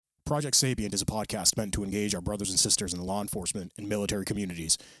Project Sapient is a podcast meant to engage our brothers and sisters in the law enforcement and military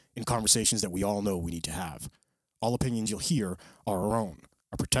communities in conversations that we all know we need to have. All opinions you'll hear are our own,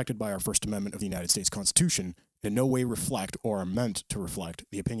 are protected by our First Amendment of the United States Constitution, and in no way reflect or are meant to reflect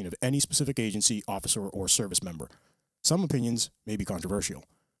the opinion of any specific agency, officer, or service member. Some opinions may be controversial.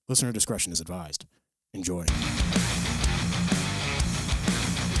 Listener discretion is advised. Enjoy.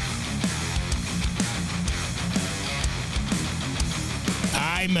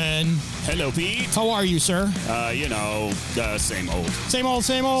 Hi, man. Hello, Pete. How are you, sir? Same old. Same old,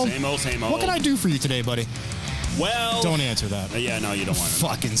 same old? Same old, same old. What can I do for you today, buddy? Well... Don't answer that. Yeah, no, you don't want to.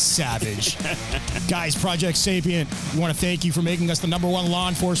 Fucking savage. Guys, Project Sapient, we want to thank you for making us the #1 law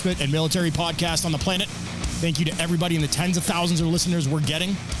enforcement and military podcast on the planet. Thank you to everybody in the tens of thousands of listeners we're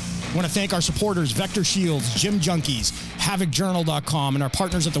getting. I want to thank our supporters, Vector Shields, Gym Junkies, HavocJournal.com, and our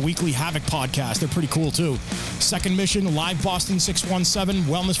partners at the Weekly Havoc podcast. They're pretty cool, too. Second Mission, Live Boston 617,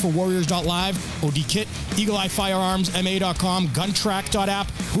 WellnessForWarriors.live, OD Kit, Eagle Eye Firearms, MA.com, Guntrack.app,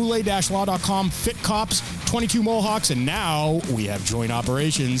 Houlet-Law.com, Fit Cops, 22 Mohawks, and now we have joint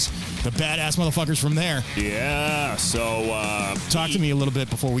operations. The badass motherfuckers from there. Yeah, so... Talk to me a little bit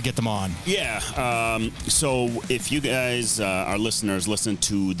before we get them on. Yeah, so if you guys, our listeners, listen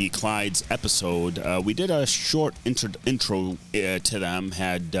to the Clyde's episode, we did a short intro to them,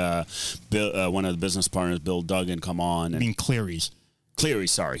 had Bill, one of the business partners, Bill Duggan, come on. I mean Cleary's. Cleary,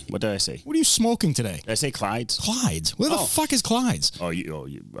 sorry. What did I say? What are you smoking today? Did I say Clyde's? Clyde's? Where the fuck is Clyde's? Well,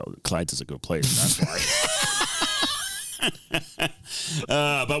 Clyde's is a good place, that's why.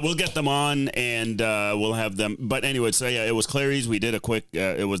 But we'll get them on and we'll have them. But anyway, so yeah, it was Clary's. We did a quick,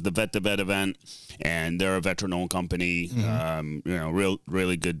 it was the Vet to Vet event, and they're a veteran-owned company. Mm-hmm.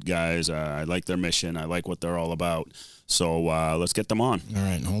 Really good guys. I like their mission. I like what they're all about. So let's get them on. All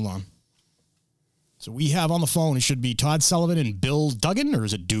right, hold on. So we have on the phone, it should be Todd Sullivan and Bill Duggan, or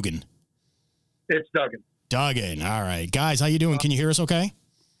is it Dugan? It's Duggan. Duggan. All right. Guys, how you doing? Can you hear us okay?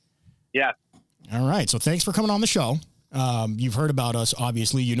 Yeah. All right. So thanks for coming on the show. You've heard about us,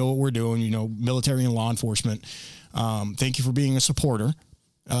 obviously. You know what we're doing, military and law enforcement. Thank you for being a supporter.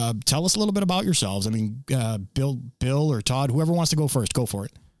 Tell us a little bit about yourselves. I mean, Bill or Todd, whoever wants to go first, go for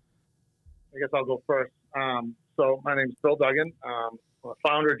it. I guess I'll go first. So my name is Bill Duggan. I'm a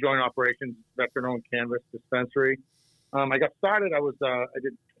founder of Joint Operations, veteran-owned cannabis dispensary. I got started, I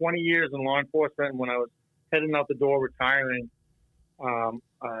did 20 years in law enforcement, and when I was heading out the door retiring, I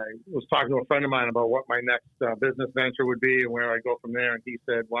was talking to a friend of mine about what my next business venture would be and where I'd go from there. And he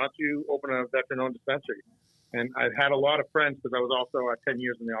said, why don't you open a veteran-owned dispensary? And I've had a lot of friends because I was also 10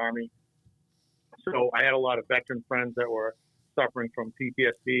 years in the Army. So I had a lot of veteran friends that were suffering from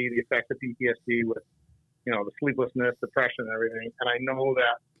PTSD, the effects of PTSD with, the sleeplessness, depression, and everything. And I know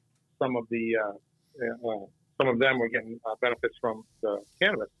that some of them were getting benefits from the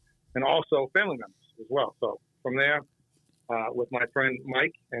cannabis, and also family members as well. So from there, with my friend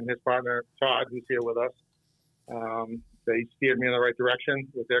Mike and his partner Todd, who's here with us, they steered me in the right direction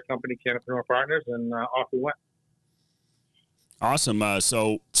with their company, Cannapreneur Partners, and off we went. Awesome.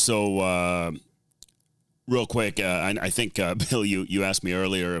 So real quick, I think Bill, you asked me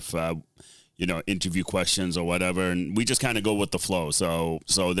earlier if interview questions or whatever, and we just kind of go with the flow. So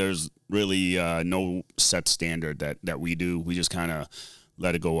there's really no set standard that we do. We just kind of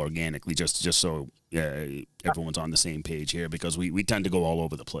let it go organically, just so everyone's on the same page here, because we tend to go all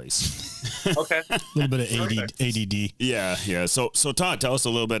over the place. Okay. A little bit of ADD. Yeah. So Todd, tell us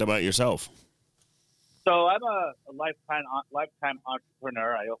a little bit about yourself. So I'm a lifetime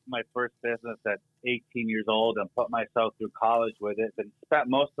entrepreneur. I opened my first business at 18 years old and put myself through college with it, and spent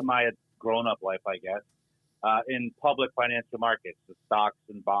most of my grown-up life, I guess, in public financial markets, the stocks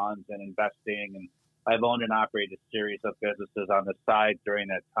and bonds and investing. And I've owned and operated a series of businesses on the side during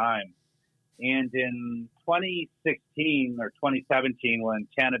that time. And in 2016 or 2017, when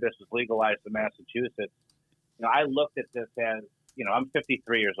cannabis was legalized in Massachusetts, I looked at this as, I'm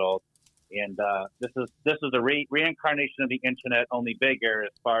 53 years old, and this is a reincarnation of the internet, only bigger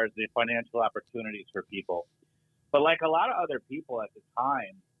as far as the financial opportunities for people. But like a lot of other people at the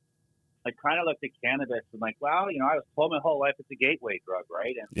time, I kind of looked at cannabis and I was told my whole life it's a gateway drug,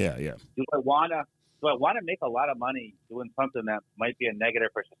 right? And yeah. Do I want to make a lot of money doing something that might be a negative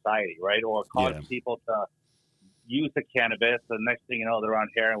for society, right? Or cause people to use the cannabis, and next thing you know, they're on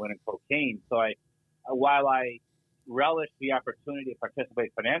heroin and cocaine. So while I relish the opportunity to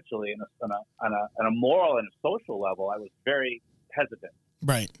participate financially on a moral and a social level, I was very hesitant.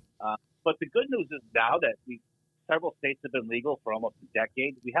 Right. But the good news is now that several states have been legal for almost a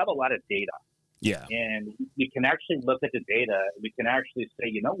decade, we have a lot of data. Yeah. And we can actually look at the data, and we can actually say,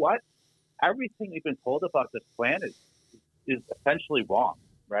 you know what? Everything we've been told about this plan is essentially wrong,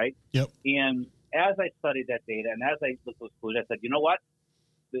 right? Yep. And as I studied that data and as I looked at those clues, I said, you know what?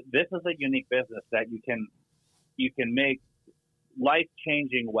 This is a unique business that you can make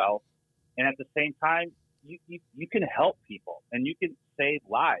life-changing wealth, and at the same time, you can help people and you can save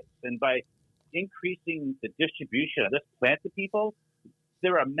lives. And by increasing the distribution of this plant to people,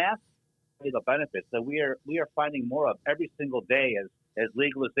 there are massive benefits that we are finding more of every single day as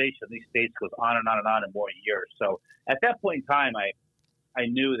legalization in these states goes on and on and on in more years. So at that point in time, I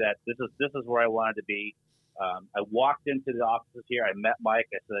knew that this is where I wanted to be. I walked into the offices here. I met Mike.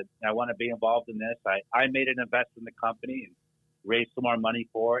 I said, I want to be involved in this. I made an investment in the company and raised some more money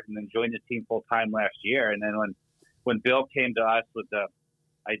for it, and then joined the team full time last year. And then when Bill came to us with the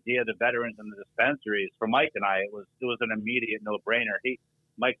idea of the veterans and the dispensaries, for Mike and I, it was an immediate no brainer.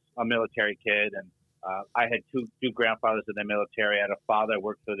 Mike's a military kid, and I had two grandfathers in the military. I had a father who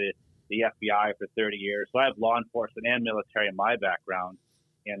worked for the FBI for 30 years. So I have law enforcement and military in my background.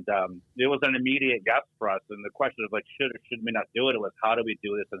 And it was an immediate yes for us. And the question of should or should we not do it? It was, how do we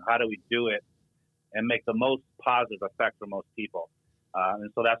do this, and how do we do it and make the most positive effect for most people?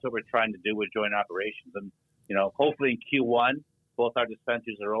 And so that's what we're trying to do with joint operations. And, hopefully in Q1, both our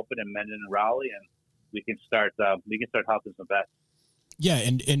dispensaries are open in Mendon and Raleigh, and we can start helping some vets. Yeah,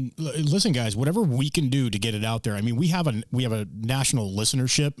 and listen, guys, whatever we can do to get it out there. I mean, we have a national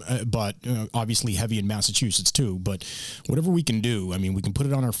listenership, but obviously heavy in Massachusetts too. But whatever we can do, I mean, we can put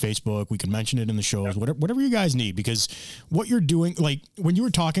it on our Facebook, we can mention it in the shows, whatever you guys need, because what you're doing, like when you were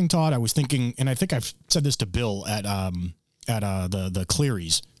talking, Todd, I was thinking, and I think I've said this to Bill at the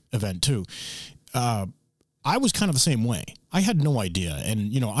Cleary's event too. I was kind of the same way. I had no idea.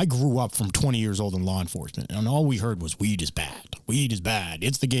 And, I grew up from 20 years old in law enforcement, and all we heard was weed is bad. Weed is bad.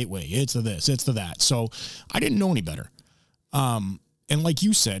 It's the gateway. It's the this. It's the that. So I didn't know any better. And like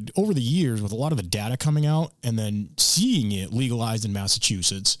you said, over the years, with a lot of the data coming out and then seeing it legalized in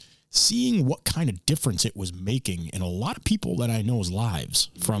Massachusetts, seeing what kind of difference it was making in a lot of people that I know's lives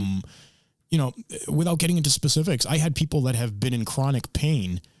from, without getting into specifics, I had people that have been in chronic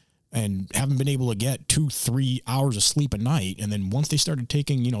pain and haven't been able to get 2-3 hours of sleep a night. And then once they started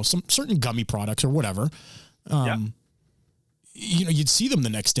taking, some certain gummy products or whatever, you'd see them the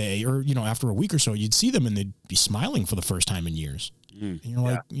next day or, after a week or so, you'd see them and they'd be smiling for the first time in years. And you're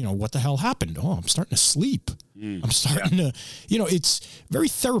like, what the hell happened? Oh, I'm starting to sleep. I'm starting to, it's very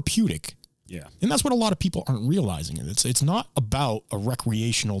therapeutic. Yeah. And that's what a lot of people aren't realizing. It's not about a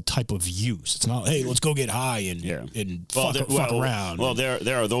recreational type of use. It's not, hey, let's go get high and fuck around. Well,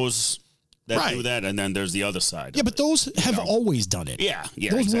 there are those that do that, and then there's the other side. Yeah, but those have always done it. Yeah,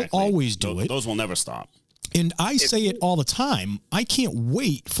 those exactly. will always do it. Those will never stop. And I say it all the time. I can't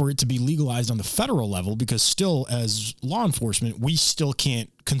wait for it to be legalized on the federal level, because still, as law enforcement, we still can't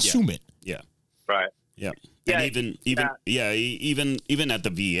consume it. Yeah. Right. Yeah. Yeah, and even at the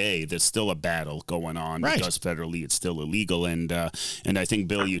VA, there's still a battle going on because federally it's still illegal. And I think,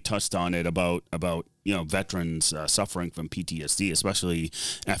 Bill, you touched on it about veterans suffering from PTSD, especially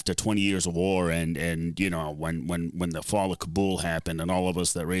after 20 years of war, and when the fall of Kabul happened, and all of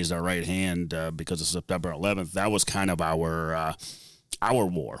us that raised our right hand because of September 11th, that was kind of our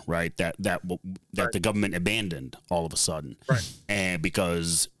war, right? That the government abandoned all of a sudden, and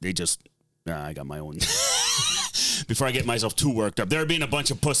because they just. I got my own. Before I get myself too worked up, there being a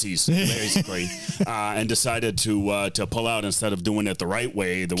bunch of pussies, basically, and decided to pull out instead of doing it the right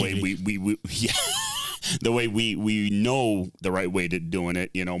way, the way the way we know the right way to doing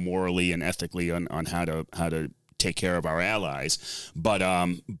it, morally and ethically on how to take care of our allies. But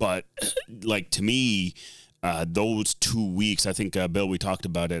like, to me, those 2 weeks, I think, Bill, we talked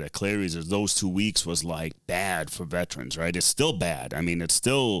about it at Clary's, those 2 weeks was like bad for veterans, right? It's still bad. I mean, it's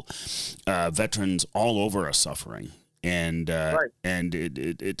still veterans all over are suffering, and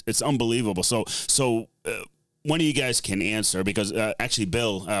it's unbelievable. So one of you guys can answer, because actually,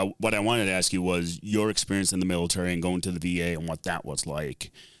 Bill, what I wanted to ask you was your experience in the military and going to the VA and what that was like,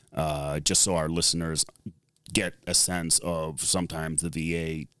 just so our listeners get a sense of sometimes the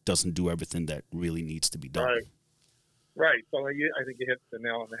VA doesn't do everything that really needs to be done. Right. So I think you hit the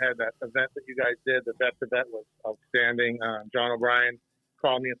nail on the head. That event that you guys did, the Vet to Vet, was outstanding. John O'Brien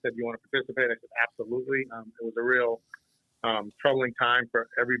called me and said, "You want to participate?" I said, "Absolutely." It was a real troubling time for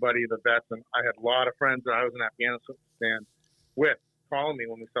everybody, the vets, and I had a lot of friends that I was in Afghanistan with calling me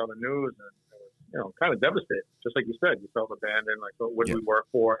when we saw the news, and it was, kind of devastated. Just like you said, you felt abandoned. Like, what did we work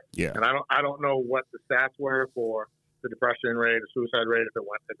for? Yeah. And I don't know what the stats were for the depression rate or suicide rate, if it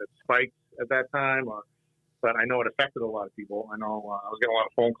spiked at that time, but I know it affected a lot of people. I know I was getting a lot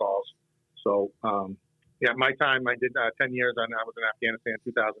of phone calls. So, my time, I did 10 years. I was in Afghanistan,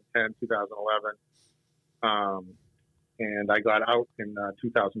 2010, 2011. and I got out in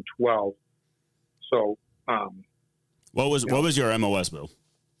 2012. So, what was your MOS, Bill?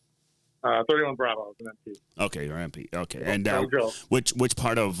 31 Bravo, I was an MP. Okay, you're MP. Okay, and No joke. which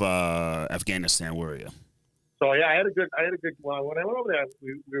part of Afghanistan were you? So yeah, I had a good. Well, when I went over there,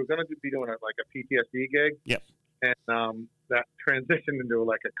 we were going to be doing a PTSD gig. Yep. And that transitioned into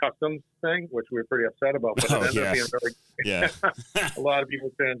like a customs thing, which we were pretty upset about. But it ended up being very, a lot of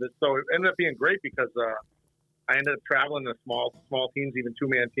people transit. So it ended up being great because I ended up traveling to small teams, even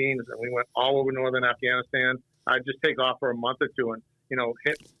 2-man teams, and we went all over northern Afghanistan. I'd just take off for a month or two and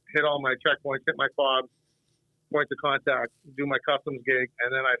hit all my checkpoints, hit my fobs, points of contact, do my customs gig,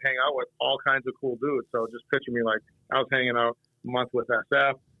 and then I'd hang out with all kinds of cool dudes. So just picture me like I was hanging out a month with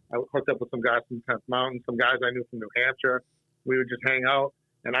SF. I hooked up with some guys from 10th Mountain, some guys I knew from New Hampshire. We would just hang out,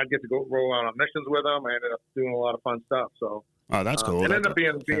 and I'd get to go roll out on missions with them. I ended up doing a lot of fun stuff. So, that's cool. It ended up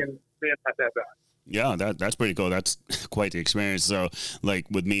being not that bad. Yeah, that's pretty cool. That's quite the experience. So, like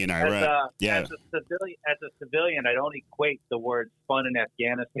with me in Iraq, As a civilian, I don't equate the word fun in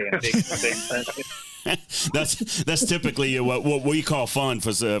Afghanistan. That's typically what we call fun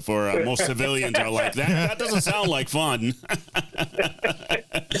for most civilians are like that. That doesn't sound like fun.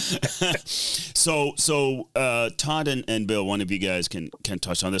 So Todd and Bill, one of you guys can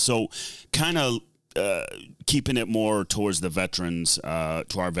touch on this. So, kind of. Keeping it more towards the veterans, to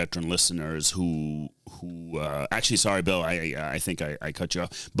our veteran listeners who actually, sorry, Bill, I think I cut you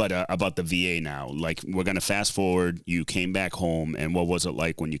off, but about the VA now, like we're going to fast forward. You came back home, and what was it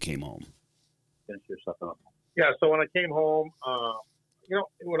like when you came home? Finish yourself up. Yeah, so when I came home,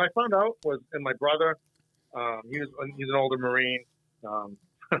 what I found out was, and my brother, he's an older Marine, so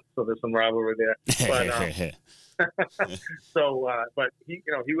there's some rivalry there. But, but he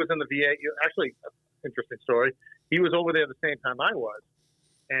was in the VA. Actually, interesting story. He was over there the same time I was,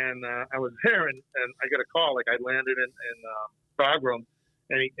 and I was there, and I got a call. Like I landed in Bagram,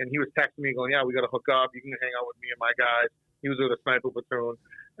 and he was texting me going, "Yeah, we got to hook up. You can hang out with me and my guys." He was with a sniper platoon,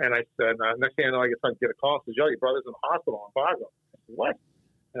 and I said, "Next thing I know, I guess I get a call. He says, yo, your brother's in the hospital in Bagram." I said, "What?"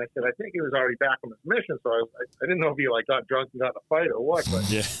 And I said, "I think he was already back from his mission." So I didn't know if he got drunk and got in a fight or what. But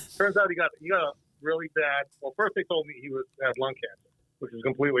turns out he got a really bad. Well, first they told me he had lung cancer, which is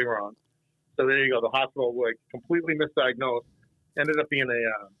completely wrong. So there you go. The hospital completely misdiagnosed. Ended up being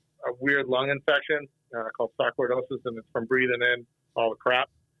a weird lung infection called sarcoidosis, and it's from breathing in all the crap.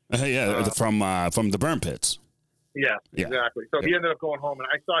 From the burn pits. Yeah, exactly. So he ended up going home, and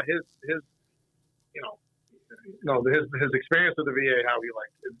I saw his experience with the VA, how he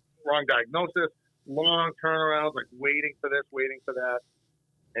wrong diagnosis, long turnarounds, waiting for this, waiting for that,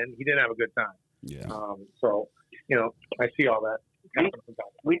 and he didn't have a good time. Yeah. So I see all that.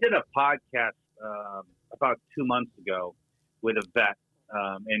 We did a podcast about 2 months ago with a vet,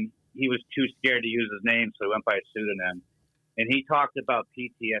 and he was too scared to use his name, so he went by a pseudonym. And he talked about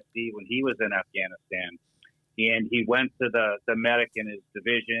PTSD when he was in Afghanistan, and he went to the medic in his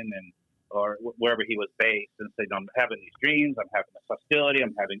division or wherever he was based and said, "I'm having these dreams, I'm having this hostility,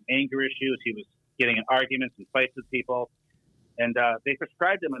 I'm having anger issues." He was getting in arguments and fights with people, and they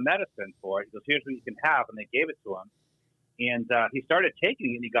prescribed him a medicine for it. He goes, "Here's what you can have," and they gave it to him. And he started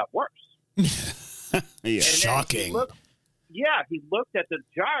taking it, and he got worse. Shocking. He looked at the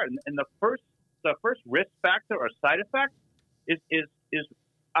jar, and the first risk factor or side effect is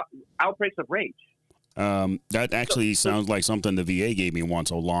outbreaks of rage. That actually sounds like something the VA gave me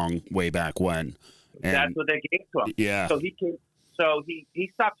once a long way back when. And that's what they gave to him. Yeah. So he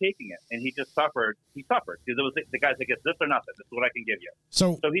stopped taking it, and he just suffered. He suffered because it was the guy's like, "It's this or nothing. This is what I can give you."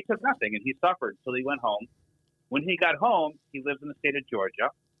 So he took nothing, and he suffered until he went home. When he got home, he lives in the state of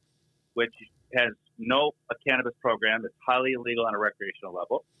Georgia, which has a cannabis program. It's highly illegal on a recreational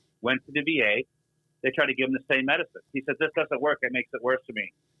level. Went to the VA. They tried to give him the same medicine. He said, "This doesn't work. It makes it worse for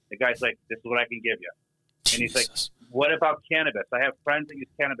me." The guy's like, "This is what I can give you." And he's like, "What about cannabis? I have friends that use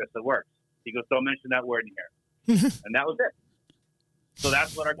cannabis. It works." He goes, "Don't mention that word in here." And that was it. So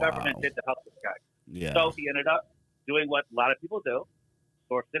that's what our government did to help this guy. Yeah. So he ended up doing what a lot of people do,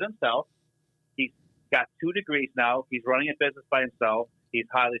 sourced it himself. He's got 2 degrees now. He's running a business by himself. He's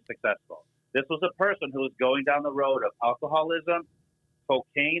highly successful. This was a person who was going down the road of alcoholism,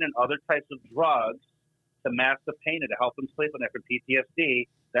 cocaine, and other types of drugs to mask the pain and to help him sleep on it for PTSD,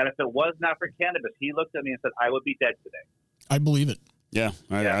 that if it was not for cannabis, he looked at me and said, "I would be dead today." I believe it. Yeah,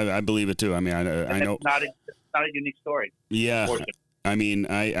 I believe it too. I mean, I know. It's not a unique story. Yeah. I mean,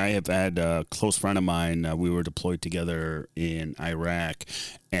 I have had a close friend of mine. We were deployed together in Iraq,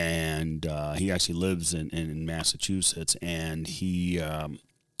 and he actually lives in Massachusetts. And he,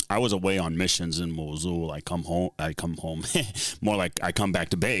 I was away on missions in Mosul. I come home, more like I come back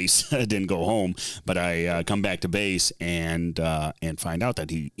to base. I didn't go home, but I come back to base and find out that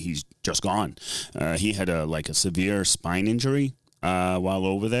he's just gone. He had a severe spine injury while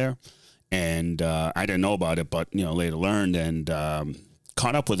over there, and I didn't know about it, but later learned, and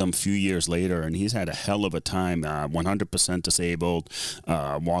caught up with him a few years later, and he's had a hell of a time. 100% disabled,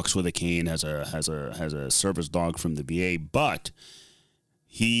 walks with a cane, has a service dog from the VA, but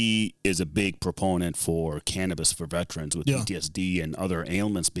he is a big proponent for cannabis for veterans with PTSD and other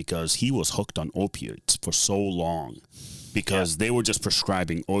ailments, because he was hooked on opioids for so long, because they were just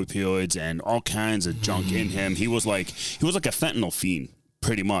prescribing opioids and all kinds of junk in him. He was like a fentanyl fiend,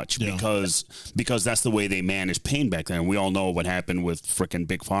 pretty much, because that's the way they managed pain back then. We all know what happened with frickin'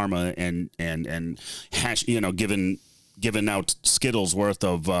 Big Pharma and hash, giving out Skittles worth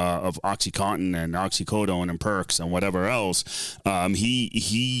of OxyContin and oxycodone and Perks and whatever else.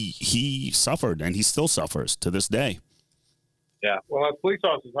 He suffered, and he still suffers to this day. Yeah. Well, as police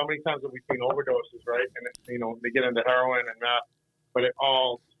officers, how many times have we seen overdoses, right? And they get into heroin and meth, but it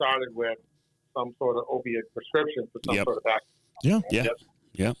all started with some sort of opiate prescription for some sort of accident.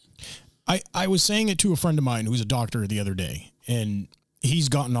 Yeah. I was saying it to a friend of mine who's a doctor the other day, and he's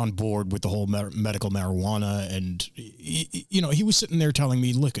gotten on board with the whole medical marijuana. And, he was sitting there telling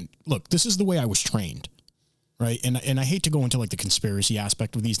me, look, this is the way I was trained. Right. And I hate to go into like the conspiracy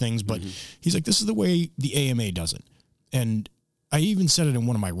aspect of these things, but he's like, this is the way the AMA does it. And I even said it in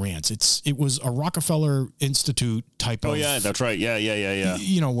one of my rants. It was a Rockefeller Institute type of. Oh, yeah, that's right.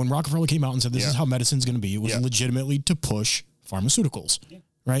 Yeah. When Rockefeller came out and said, this is how medicine's going to be, it was legitimately to push pharmaceuticals. Yeah.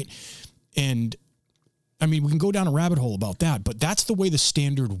 Right. And I mean, we can go down a rabbit hole about that, but that's the way the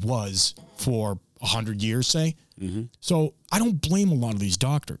standard was for 100 years, say. Mm-hmm. So I don't blame a lot of these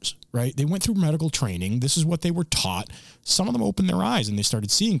doctors, right? They went through medical training. This is what they were taught. Some of them opened their eyes and they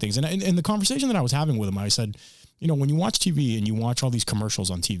started seeing things. And the conversation that I was having with them, I said, when you watch TV and you watch all these commercials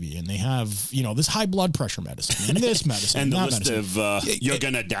on TV and they have, this high blood pressure medicine and this medicine and the that list medicine, of you're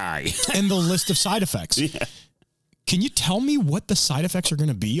going to die. And the list of side effects. Yeah. Can you tell me what the side effects are going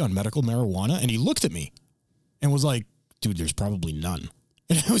to be on medical marijuana? And he looked at me and was like, dude, there's probably none.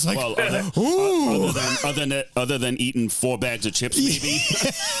 And I was like, well, other than eating 4 bags of chips, maybe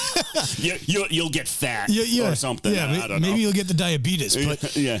you'll get fat or something. Yeah, I don't know. Maybe you'll get the diabetes.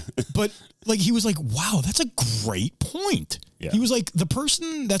 But yeah, but like he was like, wow, that's a great point. Yeah. He was like, the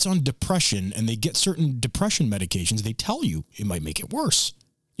person that's on depression and they get certain depression medications, they tell you it might make it worse.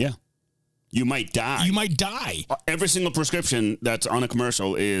 Yeah. You might die. Every single prescription that's on a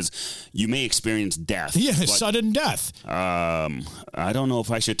commercial is you may experience death. Yeah, sudden death. I don't know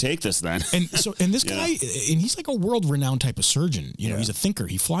if I should take this then. And this guy, and he's like a world-renowned type of surgeon. He's a thinker.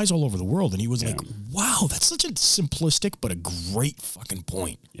 He flies all over the world, and he was like, wow, that's such a simplistic but a great fucking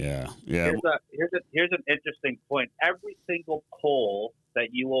point. Yeah. Here's an interesting point. Every single poll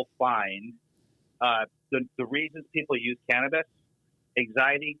that you will find, the reasons people use cannabis: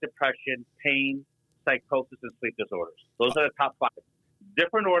 anxiety, depression, pain, psychosis, and sleep disorders. Those are the top 5.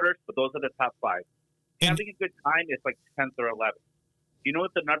 Different orders, but those are the top 5. Having a good time is like 10th or 11th. You know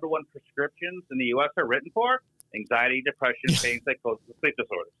what the number 1 prescriptions in the U.S. are written for? Anxiety, depression, pain, psychosis, and sleep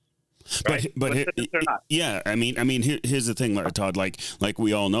disorders. Right? But I mean, here's the thing, Todd. Like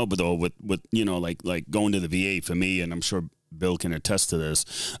we all know, but though with like going to the VA for me, and I'm sure Bill can attest to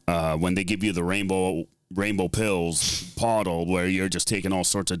this. When they give you the rainbow pills bottle where you're just taking all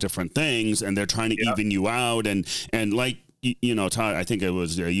sorts of different things and they're trying to even you out and like Todd, I think it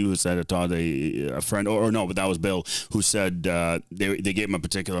was you who said it, Todd, a friend or no, but that was Bill who said they gave him a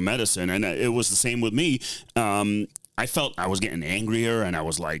particular medicine, and it was the same with me. I felt I was getting angrier and I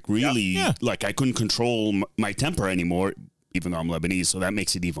was like really like I couldn't control my temper anymore, even though I'm Lebanese, so that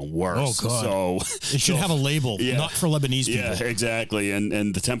makes it even worse. Oh, God. So it should have a label, not for Lebanese people. Yeah, exactly.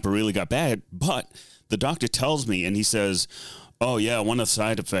 And the temper really got bad, but the doctor tells me, and he says, "Oh yeah, one of the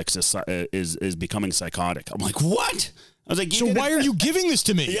side effects is becoming psychotic." I'm like, "What?" I was like, "So why are you giving this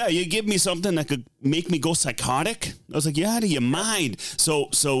to me?" Yeah, you give me something that could make me go psychotic. I was like, "You're out of your mind." So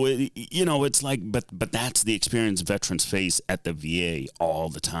it's like, but that's the experience veterans face at the VA all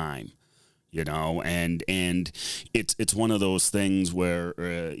the time. And it's one of those things where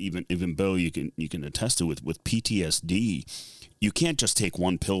even Bill, you can attest to with PTSD, you can't just take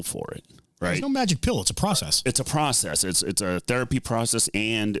one pill for it. Right. There's no magic pill. It's a process. It's a process. It's a therapy process,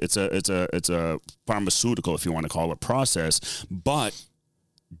 and it's a pharmaceutical, if you want to call it, process. But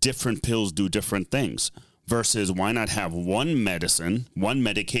different pills do different things. Versus, why not have one medication,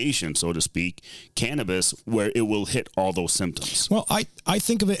 so to speak, cannabis, where it will hit all those symptoms? Well, I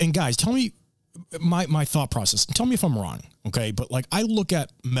think of it, and guys, tell me my thought process, tell me if I'm wrong, okay? But like, I look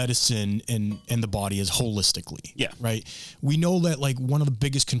at medicine and the body as holistically. Yeah. Right. We know that like one of the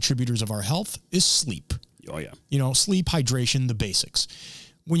biggest contributors of our health is sleep. Oh yeah. You know, sleep, hydration, the basics.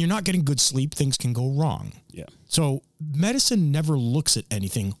 When you're not getting good sleep, things can go wrong. Yeah. So medicine never looks at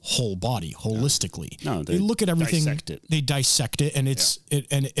anything whole body, holistically. No, they look at everything. Dissect it. They dissect it, and it's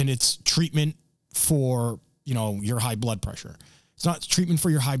and it's treatment for, you know, your high blood pressure. It's not treatment for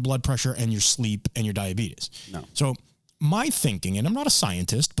your high blood pressure and your sleep and your diabetes. No. So my thinking, and I'm not a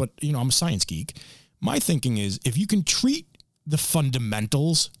scientist, but you know, I'm a science geek. My thinking is if you can treat the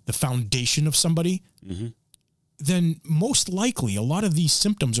fundamentals, the foundation of somebody, then most likely a lot of these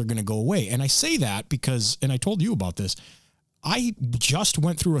symptoms are going to go away. And I say that because, and I told you about this, I just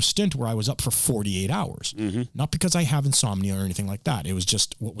went through a stint where I was up for 48 hours, not because I have insomnia or anything like that. It was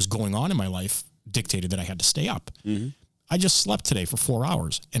just what was going on in my life dictated that I had to stay up. I just slept today for 4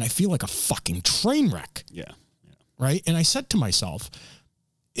 hours and I feel like a fucking train wreck. Yeah. Right. And I said to myself,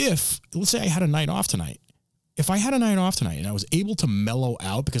 let's say I had a night off tonight, if I had a night off tonight and I was able to mellow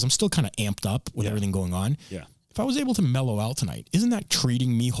out because I'm still kind of amped up with everything going on. Yeah. If I was able to mellow out tonight, isn't that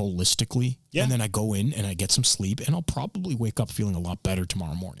treating me holistically? Yeah. And then I go in and I get some sleep and I'll probably wake up feeling a lot better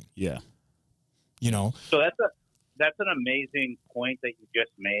tomorrow morning. Yeah. You know? So that's an amazing point that you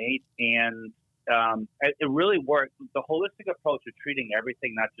just made. And it really works. The holistic approach of treating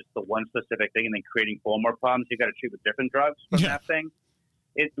everything, not just the one specific thing and then creating more problems you got to treat with different drugs from that thing.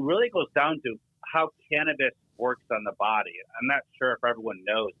 It really goes down to how cannabis works on the body. I'm not sure if everyone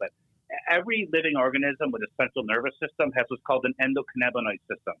knows, but every living organism with a central nervous system has what's called an endocannabinoid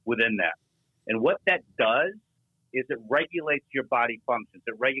system within that. And what that does is it regulates your body functions.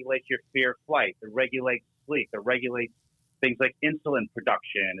 It regulates your fear flight. It regulates sleep. It regulates things like insulin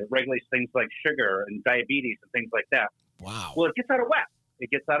production. It regulates things like sugar and diabetes and things like that. Wow. Well, it gets out of whack.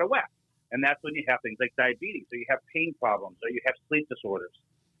 It gets out of whack. And that's when you have things like diabetes, or you have pain problems, or you have sleep disorders.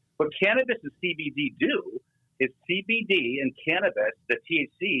 What cannabis and CBD do is CBD and cannabis, the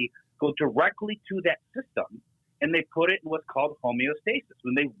THC, go directly to that system, and they put it in what's called homeostasis,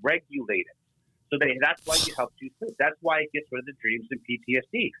 when they regulate it. So that's why it helps you sleep. That's why it gets rid of the dreams and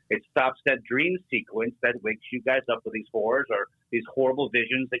PTSD. It stops that dream sequence that wakes you guys up with these horrors or these horrible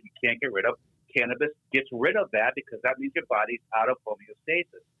visions that you can't get rid of. Cannabis gets rid of that because that means your body's out of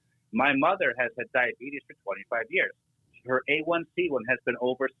homeostasis. My mother has had diabetes for 25 years. Her A1C1 has been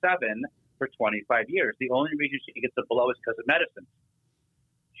over 7 for 25 years. The only reason she gets it below is because of medicine.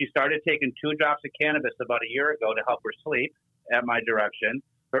 She started taking 2 drops of cannabis about a year ago to help her sleep at my direction.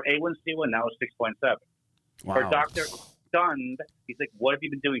 Her A1C1 now is 6.7. Wow. Her doctor stunned. He's like, what have you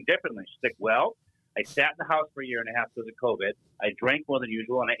been doing differently? She's like, well, I sat in the house for a year and a half because of COVID. I drank more than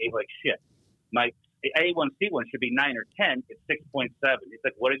usual, and I ate like shit. My A1C1 should be 9 or 10. It's 6.7. He's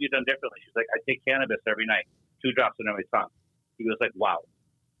like, what have you done differently? She's like, I take cannabis every night, 2 drops under my tongue. He was like, wow.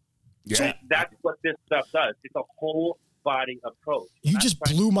 Yeah. So that's what this stuff does. It's a whole body approach. You just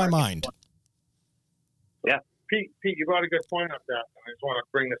blew my mind. Yeah. Pete, you brought a good point up that, and I just want to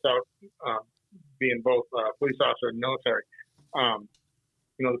bring this out, being both police officer and military.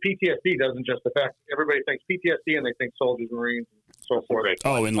 You know, the PTSD doesn't just affect, everybody thinks PTSD and they think soldiers, Marines, and so forth.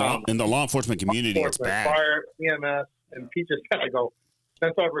 Oh, in the law enforcement community, it's bad. Fire, EMS, and Pete just said, I go,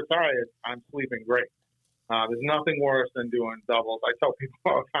 since I've retired, I'm sleeping great. There's nothing worse than doing doubles. I tell people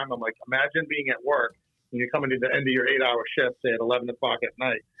all the time, I'm like, imagine being at work and you're coming to the end of your 8-hour shift, say at 11 o'clock at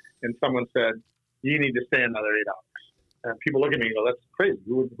night, and someone said, you need to stay another 8 hours. And people look at me and go, that's crazy.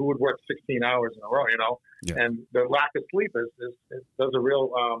 Who would work 16 hours in a row, you know? Yeah. And the lack of sleep does a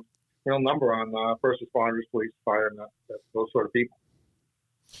real number on first responders, police, fire, and those sort of people.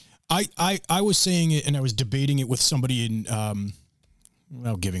 I was saying it, and I was debating it with somebody in,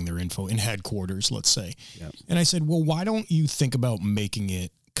 without giving their info, in headquarters, let's say. Yeah. And I said, well, why don't you think about making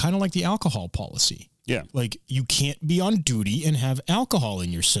it kind of like the alcohol policy? Yeah. Like, you can't be on duty and have alcohol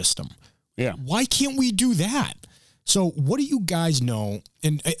in your system. Yeah. Why can't we do that? So what do you guys know?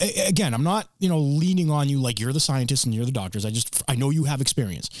 And again, I'm not, leaning on you like you're the scientist and you're the doctors. I know you have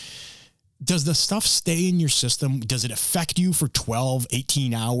experience. Does the stuff stay in your system? Does it affect you for 12,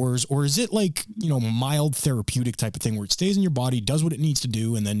 18 hours? Or is it like, mild therapeutic type of thing where it stays in your body, does what it needs to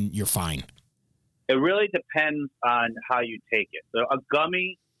do, and then you're fine? It really depends on how you take it. So a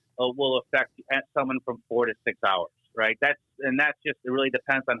gummy will affect someone from 4 to 6 hours, right? It really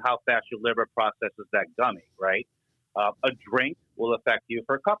depends on how fast your liver processes that gummy, right? A drink will affect you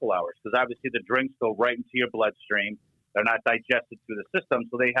for a couple hours because obviously the drinks go right into your bloodstream. They're not digested through the system,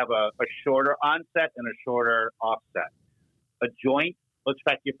 so they have a shorter onset and a shorter offset. A joint will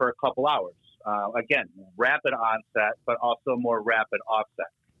affect you for a couple hours. Again, rapid onset, but also more rapid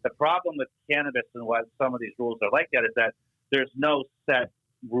offset. The problem with cannabis and why some of these rules are like that is that there's no set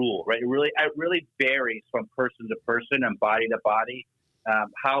rule, right? It really varies from person to person and body to body,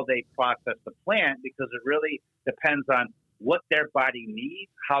 how they process the plant, because it really depends on what their body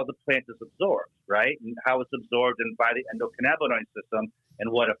needs, how the plant is absorbed, right? And how it's absorbed by the endocannabinoid system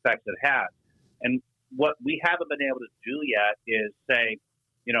and what effects it has. And what we haven't been able to do yet is say,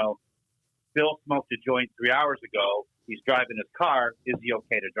 Bill smoked a joint 3 hours ago. He's driving his car. Is he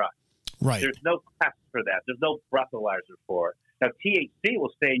okay to drive? Right. There's no test for that. There's no breathalyzer for it. Now, THC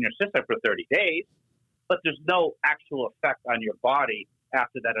will stay in your system for 30 days, but there's no actual effect on your body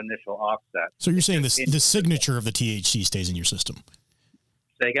after that initial offset. So you're saying the signature of the THC stays in your system?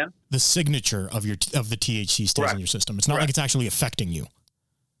 Say again? The signature of the THC stays Correct. in your system. It's not like it's actually affecting you.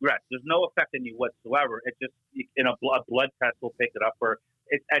 Right. There's no effect on you whatsoever. It just, a blood test will pick it up for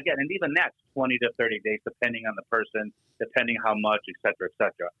it again, and even that's 20 to 30 days, depending on the person, depending how much, et cetera, et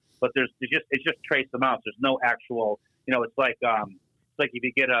cetera. But it's just trace amounts. There's no actual, it's like if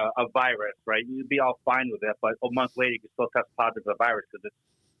you get a virus, right? You'd be all fine with it, but a month later you can still test positive for the virus because it's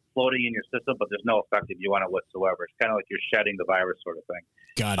floating in your system, but there's no effect if you on it whatsoever. It's kind of like you're shedding the virus, sort of thing.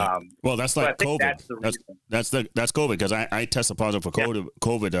 Got it. Well, that's like COVID. That's COVID because I tested positive for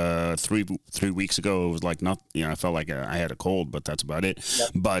COVID 3 weeks ago. It was like I felt like I had a cold, but that's about it. Yep.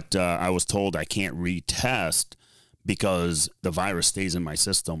 But I was told I can't retest because the virus stays in my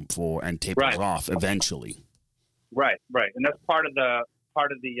system and tapers off eventually. Right, and that's part of the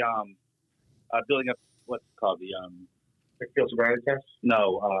building up what's it called the field sobriety test.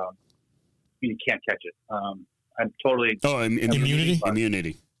 No, you can't catch it. I'm totally immunity.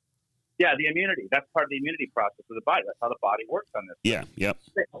 Immunity. Yeah, the immunity. That's part of the immunity process of the body. That's how the body works on this. Yeah, yep.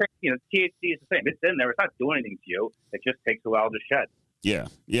 THC is the same. It's in there. It's not doing anything to you. It just takes a while to shed. Yeah.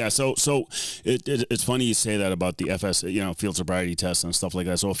 So it's funny you say that about the FS, field sobriety tests and stuff like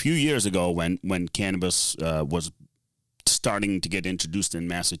that. So a few years ago, when cannabis was starting to get introduced in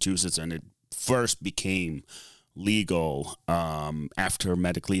Massachusetts, and it first became legal after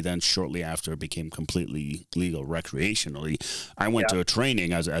medically, then shortly after it became completely legal recreationally, I went to a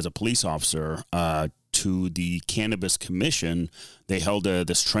training as a police officer to the Cannabis Commission. They held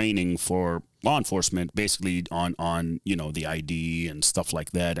this training for law enforcement, basically on the ID and stuff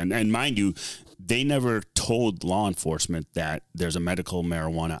like that. And mind you, they never told law enforcement that there's a medical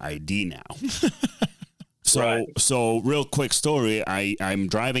marijuana ID now. So real quick story. I'm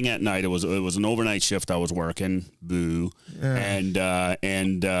driving at night. It was an overnight shift. I was working. Boo. Yeah.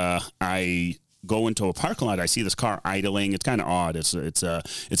 And I go into a parking lot. I see this car idling. It's kind of odd. It's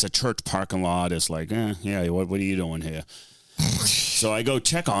a church parking lot. It's like, what are you doing here? So I go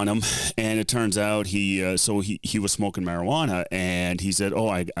check on him, and it turns out he was smoking marijuana, and he said,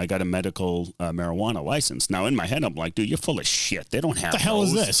 I got a medical marijuana license. Now in my head, I'm like, dude, you're full of shit. They don't have the hell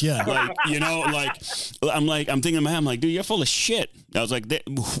those. is this? Yeah. I'm thinking in my head, I'm like, dude, you're full of shit. I was like,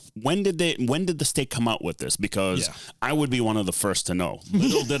 when did the state come out with this? Because I would be one of the first to know.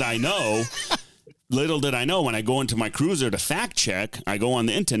 Little did I know, when I go into my cruiser to fact check, I go on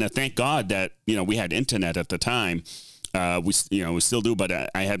the internet. Thank God that, we had internet at the time. We still do, but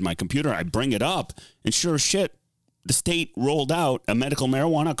I had my computer. I bring it up, and sure as shit, the state rolled out a medical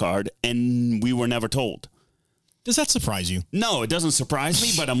marijuana card, and we were never told. Does that surprise you? No, it doesn't surprise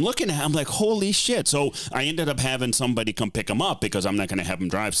me, but I'm looking at it, I'm like, holy shit. So I ended up having somebody come pick him up because I'm not going to have him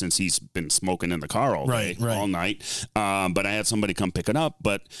drive since he's been smoking in the car all day, all night. But I had somebody come pick it up.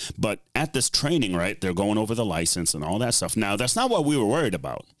 But at this training, right, they're going over the license and all that stuff. Now, that's not what we were worried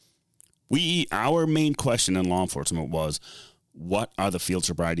about. Our main question in law enforcement was, what are the field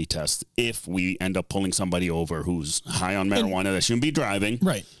sobriety tests if we end up pulling somebody over who's high on marijuana that shouldn't be driving?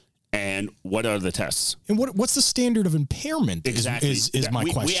 Right. And what are the tests? And what's the standard of impairment? Exactly. Is my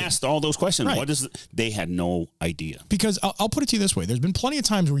question. We asked all those questions. Right. They had no idea. Because I'll put it to you this way. There's been plenty of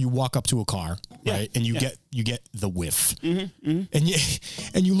times where you walk up to a car, right? And you get the whiff. Mm-hmm.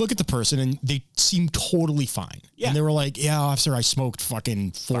 And you look at the person and they seem totally fine. Yeah. And they were like, yeah, officer, I smoked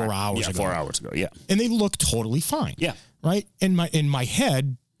fucking 4 hours ago. 4 hours ago, yeah. And they look totally fine. Yeah. Right? In my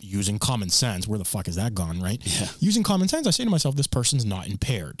head, using common sense, where the fuck is that gone, right? Yeah. Using common sense, I say to myself, this person's not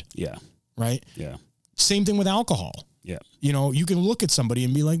impaired. Yeah. Right? Yeah. Same thing with alcohol. Yeah. You can look at somebody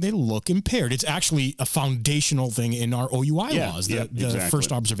and be like, they look impaired. It's actually a foundational thing in our OUI laws, the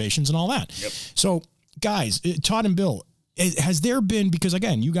first observations and all that. Yep. So, guys, Todd and Bill, has there been, because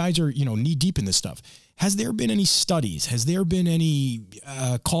again, you guys are, knee deep in this stuff. Has there been any studies? Has there been any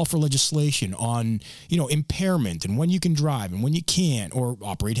call for legislation on, impairment and when you can drive and when you can't, or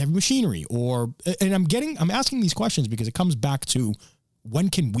operate heavy machinery, and I'm asking these questions because it comes back to, when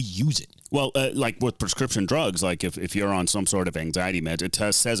can we use it? Well, like with prescription drugs, like if you're on some sort of anxiety med, it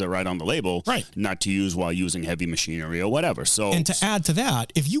says it right on the label, Right. not to use while using heavy machinery or whatever. So, And to add to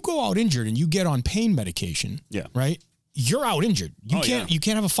that, if you go out injured and you get on pain medication, Yeah. right, you're out injured. You Oh, can't yeah. you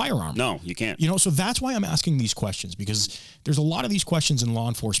can't have a firearm. no, you can't. You know, so that's why I'm asking these questions, because there's a lot of these questions in law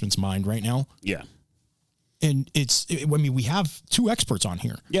enforcement's mind right now. Yeah. And we have two experts on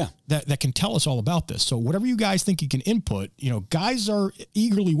here Yeah. that can tell us all about this. So whatever you guys think you can input, guys are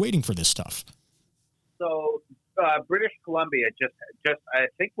eagerly waiting for this stuff. So British Columbia just I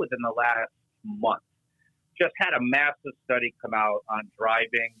think within the last month just had a massive study come out on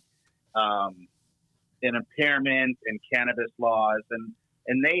driving, and impairment and cannabis laws,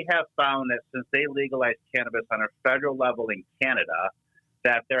 and they have found that since they legalized cannabis on a federal level in Canada,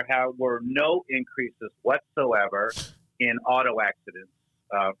 that there were no increases whatsoever in auto accidents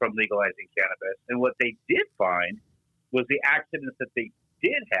from legalizing cannabis. And what they did find was the accidents that they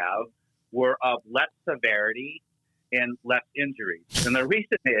did have were of less severity and less injuries. And the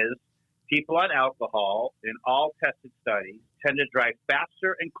reason is people on alcohol in all tested studies tend to drive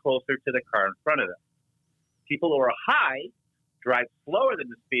faster and closer to the car in front of them. People who are high drive slower than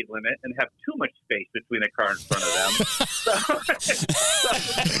the speed limit and have too much space between the car in front of them.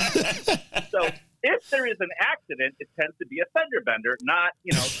 So if there is an accident, it tends to be a fender bender, not,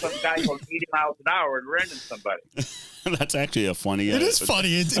 some guy going 80 miles an hour and renting somebody. That's actually a funny. It is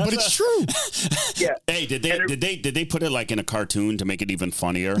funny, but it's true. Yeah. Hey, did they put it like in a cartoon to make it even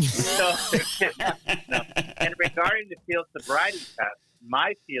funnier? No. And regarding the field sobriety test,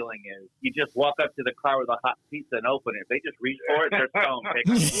 my feeling is you just walk up to the car with a hot pizza and open it. If they just reach for it, they're stoned.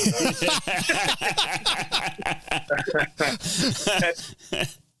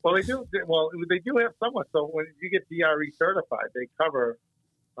 Well, they do. Well, they do have somewhat. So when you get DRE certified, they cover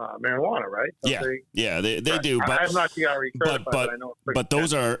marijuana, right? So they right. do. But I'm not DRE certified, but I know. But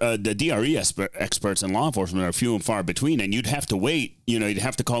those are the DRE experts in law enforcement are few and far between, and you'd have to wait. You'd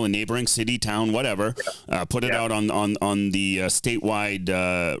have to call a neighboring city, town, whatever, put it out on the statewide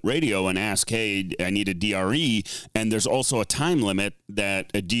radio and ask, hey, I need a DRE, and there's also a time limit that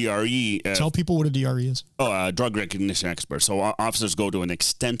a DRE. Tell people what a DRE is. Drug recognition expert. So officers go to an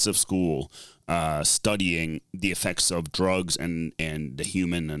extensive school studying the effects of drugs and the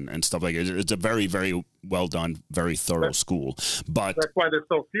human and stuff like it. It's a very, very well done, very thorough school. But that's why there's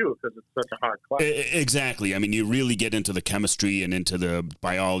so few, because it's such a hard class. Exactly. I mean, you really get into the chemistry and into the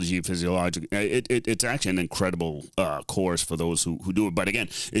biology, physiology. It's actually an incredible course for those who do it. But again,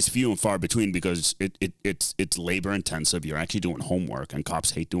 it's few and far between because it's labor intensive. You're actually doing homework, and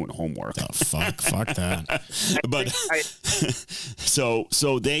cops hate doing homework. Oh, fuck that. But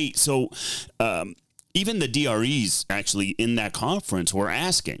even the DREs actually in that conference were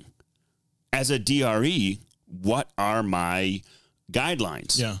asking, as a DRE, what are my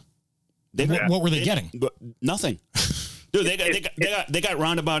guidelines? Yeah. What were they getting? Nothing. Dude, they got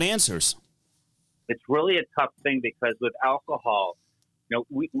roundabout answers. It's really a tough thing because with alcohol,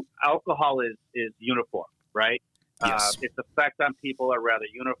 alcohol is uniform, right? Yes. Its effect on people are rather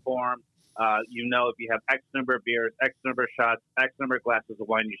uniform. If you have X number of beers, X number of shots, X number of glasses of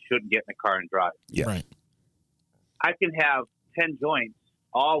wine, you shouldn't get in the car and drive. Yeah. Right. I can have 10 joints,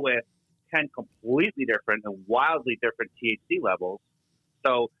 all with 10 completely different and wildly different THC levels.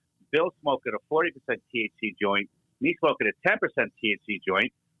 So Bill smoking a 40% THC joint, me smoking a 10% THC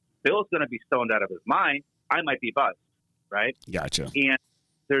joint. Bill's going to be stoned out of his mind. I might be buzzed, right? Gotcha. And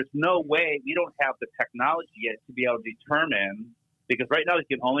there's no way, we don't have the technology yet to be able to determine, because right now you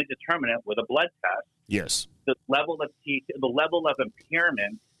can only determine it with a blood test. Yes. The level of THC, the level of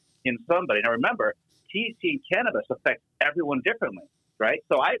impairment in somebody. Now remember, THC and cannabis affects everyone differently, right?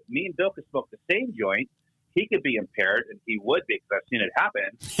 So me and Bill could smoke the same joint. He could be impaired, and he would be because I've seen it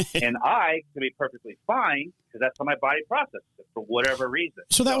happen. And I could be perfectly fine because that's how my body processes it for whatever reason.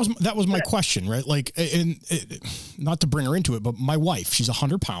 So that was my question, right? Like, not to bring her into it, but my wife, she's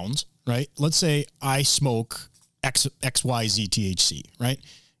 100 pounds, right? Let's say I smoke XYZ THC, right?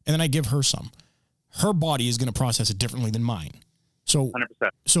 And then I give her some. Her body is going to process it differently than mine. So 100%.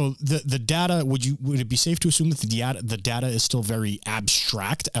 So the data, would it be safe to assume that the data is still very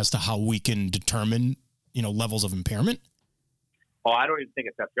abstract as to how we can determine, levels of impairment? Oh, I don't even think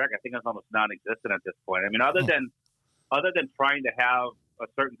it's abstract. I think it's almost non-existent at this point. I mean, other than trying to have a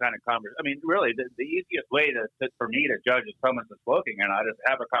certain kind of conversation. I mean, really, the easiest way for me to judge if someone's smoking or not is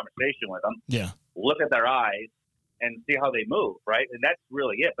have a conversation with them. Yeah. Look at their eyes and see how they move, right? And that's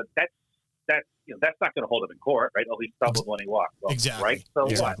really it. But that's not going to hold him in court, right? Oh, he stumbled when he walked. Well, exactly. Right? So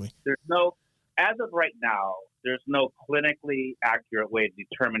exactly. what? There's no, as of right now, there's no clinically accurate way to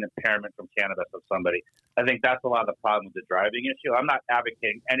determine impairment from cannabis of somebody. I think that's a lot of the problem with the driving issue. I'm not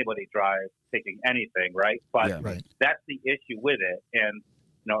advocating anybody drive taking anything, right? But that's the issue with it. And,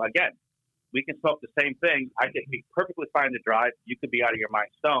 again, we can smoke the same thing. I could be perfectly fine to drive. You could be out of your mind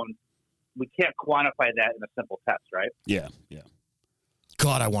stoned. We can't quantify that in a simple test, right? Yeah.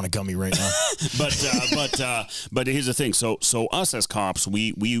 God, I want a gummy right now. but here's the thing. So us as cops,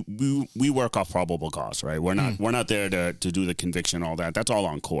 we work off probable cause, right? We're not there to do the conviction, all that. That's all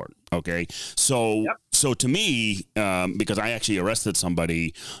on court. Okay. So to me, because I actually arrested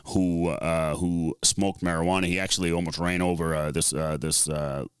somebody who smoked marijuana. He actually almost ran over this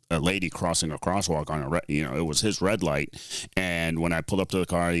a lady crossing a crosswalk on it was his red light. And when I pulled up to the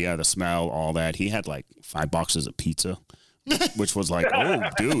car, the smell, all that, he had like 5 boxes of pizza. Which was like, oh,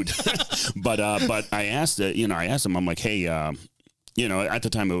 dude. but I asked him, I'm like, hey, at the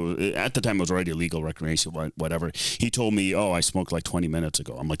time it was already legal recreation, whatever. He told me, oh, I smoked like 20 minutes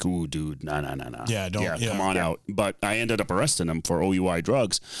ago. I'm like, ooh, dude, nah. Come on out. But I ended up arresting him for OUI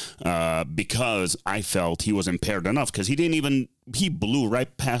drugs because I felt he was impaired enough because he blew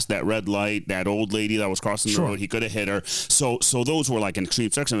right past that red light, that old lady that was crossing the road. He could have hit her. So those were like an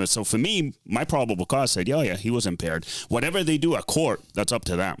extreme section. So for me, my probable cause said, yeah, he was impaired. Whatever they do at court, that's up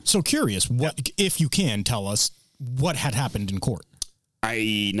to them. So curious, what if you can tell us what had happened in court?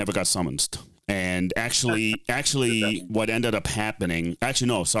 I never got summoned. And actually, what ended up happening, I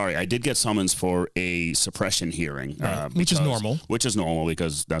did get summons for a suppression hearing. Which is normal. Which is normal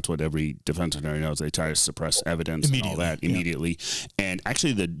because that's what every defense attorney knows. They try to suppress evidence and all that immediately. And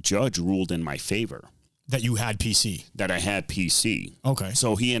actually, the judge ruled in my favor. That you had PC. That I had PC. Okay.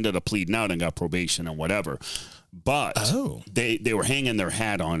 So he ended up pleading out and got probation and whatever. But they were hanging their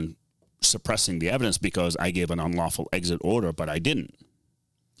hat on suppressing the evidence because I gave an unlawful exit order, but I didn't.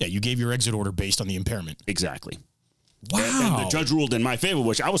 Yeah, you gave your exit order based on the impairment. Exactly. Wow. And the judge ruled in my favor,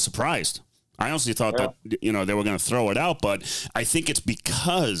 which I was surprised. I honestly thought that, they were going to throw it out, but I think it's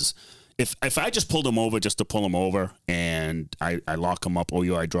because if I just pulled him over just to pull him over and I lock him up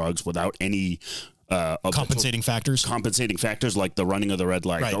OUI drugs without any compensating factors like the running of the red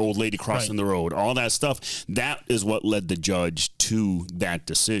light, the old lady crossing the road, all that stuff, that is what led the judge to that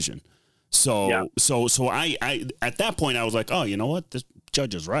decision. So I at that point I was like, oh, you know what? This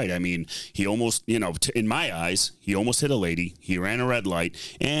judge is right. I mean, he almost, in my eyes, he almost hit a lady. He ran a red light,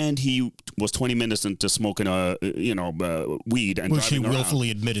 and he was 20 minutes into smoking weed and which he driving willfully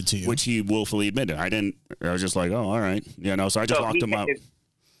around, admitted to you. Which he willfully admitted. I was just like, oh, all right, So I just locked him out.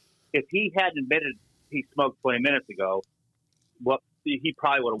 If he had admitted he smoked 20 minutes ago, he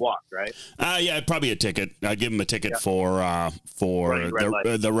probably would have walked, right? Yeah, probably a ticket. I'd give him a ticket for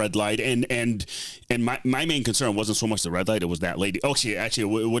the red light. And my main concern wasn't so much the red light; it was that lady. Oh,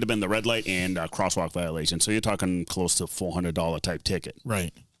 actually, it would have been the red light and crosswalk violation. So you're talking close to $400 type ticket.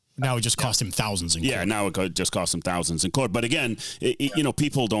 Right. Now it just cost him thousands in court. Yeah, now it just cost him thousands in court. But again,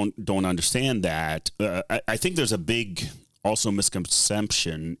 people don't understand that. I think there's a big also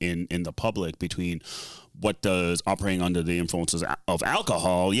misconception in the public between what does operating under the influences of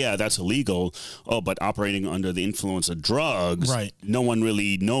alcohol, that's illegal. Oh, but operating under the influence of drugs, no one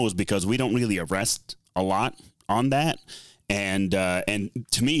really knows because we don't really arrest a lot on that. And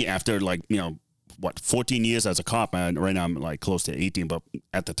to me, after 14 years as a cop, and right now I'm like close to 18, but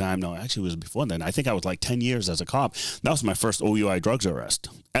at the time, no, actually it was before then. I think I was like 10 years as a cop. That was my first OUI drugs arrest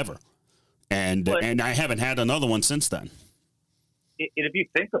ever. And I haven't had another one since then. And if you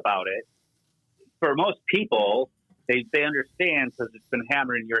think about it, for most people, they understand because it's been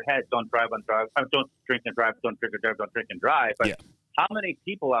hammered in your head, don't drive on drugs, don't drink and drive, don't drink and drive, don't drink and drive. But how many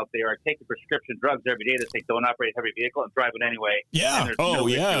people out there are taking prescription drugs every day that say don't operate a heavy vehicle and drive it anyway? Yeah.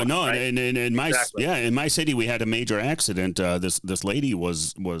 In my city we had a major accident. This lady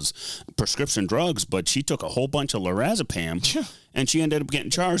was prescription drugs, but she took a whole bunch of lorazepam, and she ended up getting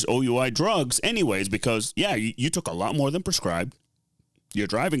charged OUI drugs anyways because you took a lot more than prescribed. You're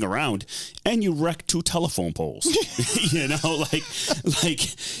driving around and you wreck 2 telephone poles. You're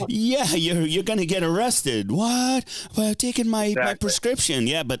going to get arrested. What? Well, I've taken my prescription.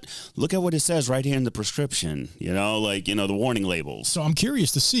 Yeah, but look at what it says right here in the prescription. The warning labels. So I'm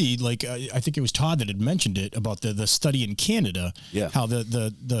curious to see, I think it was Todd that had mentioned it about the study in Canada. Yeah. How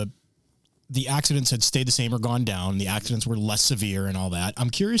the the accidents had stayed the same or gone down. The accidents were less severe and all that. I'm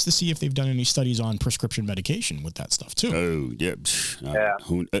curious to see if they've done any studies on prescription medication with that stuff too. Oh, yeah.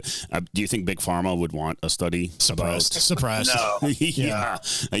 Do you think Big Pharma would want a study? Suppressed. No. Yeah.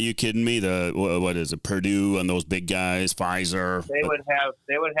 Are you kidding me? What is it? Purdue and those big guys, Pfizer. They would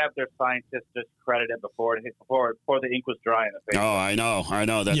have their scientists just credited before the ink was dry in the paper. Oh, I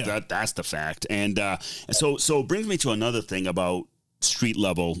know. That's the fact. And so it brings me to another thing about street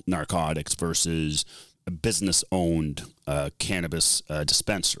level narcotics versus a business owned cannabis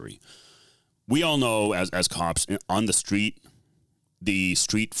dispensary. We all know as cops on the street, the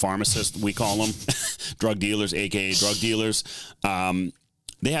street pharmacists, we call them, drug dealers, aka drug dealers,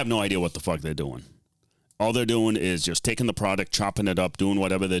 they have no idea what the fuck they're doing. All they're doing is just taking the product, chopping it up, doing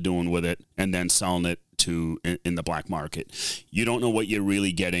whatever they're doing with it, and then selling it in the black market. You don't know what you're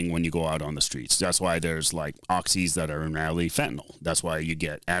really getting when you go out on the streets. That's why there's like oxys that are in reality fentanyl. That's why you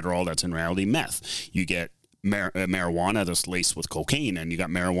get Adderall that's in reality meth. You get marijuana that's laced with cocaine, and you got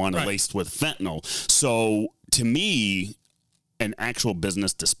marijuana laced with fentanyl. So to me, an actual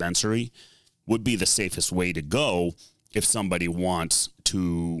business dispensary would be the safest way to go if somebody wants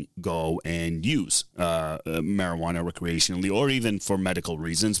to go and use marijuana recreationally or even for medical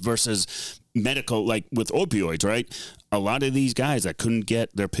reasons versus medical, like with opioids, right? A lot of these guys that couldn't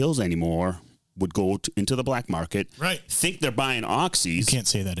get their pills anymore would go into the black market, right? Think they're buying oxys. You can't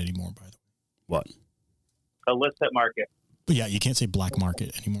say that anymore, by the way. What? Illicit market. But yeah, you can't say black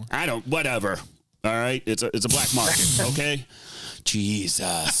market anymore. Whatever. All right? It's a black market, okay?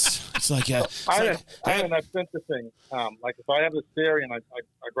 Jesus. It's like and that's interesting. Like if I have this theory, and I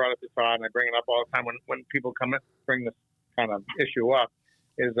brought it to Todd, and I bring it up all the time when people come in, bring this kind of issue up,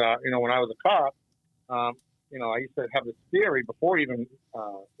 is when I was a cop, I used to have this theory before even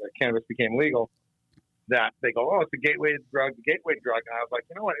the cannabis became legal that they go, oh, it's a gateway drug, and I was like,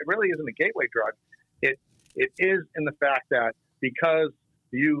 you know what? It really isn't a gateway drug. It is in the fact that because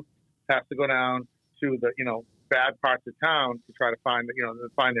the youth has to go down to the bad parts of town to try to find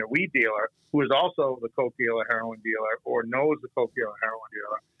their weed dealer, who is also the coke dealer, heroin dealer, or knows the coke dealer, heroin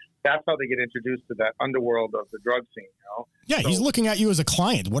dealer. That's how they get introduced to that underworld of the drug scene. Yeah, so, he's looking at you as a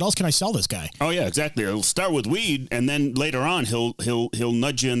client. What else can I sell this guy? Oh yeah, exactly. It'll start with weed, and then later on, he'll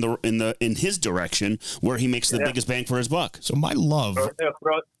nudge you in his direction where he makes the biggest bang for his buck. So my love.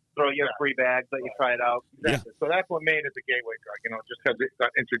 Throw you a free bag, let you try it out. Exactly. Yeah. So that's what made it a gateway drug, just because it got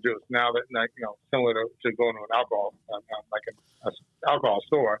introduced. Now that, similar to going to an alcohol, like an alcohol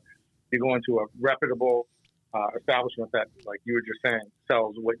store, you go into a reputable establishment that, like you were just saying,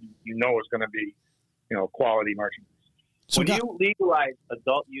 sells what you know is going to be, quality merchandise. So when you legalize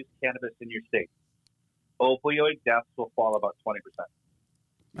adult use cannabis in your state, opioid deaths will fall about 20%.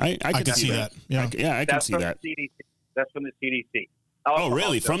 I can see that. Yeah, I can see that. That's from the CDC. Alcohol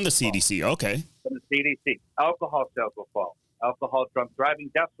really? From the CDC? Okay. From the CDC. Alcohol sales will fall. Alcohol drunk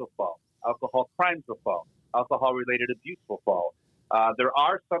driving deaths will fall. Alcohol crimes will fall. Alcohol-related abuse will fall. There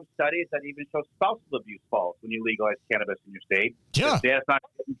are some studies that even show spousal abuse falls when you legalize cannabis in your state. Yeah. If dad's not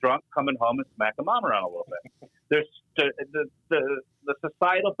getting drunk, coming home and smacking mom around a little bit. There's the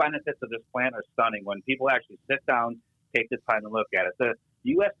societal benefits of this plant are stunning when people actually sit down, take the time to look at it. The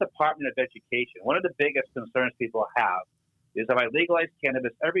U.S. Department of Education, one of the biggest concerns people have is if I legalize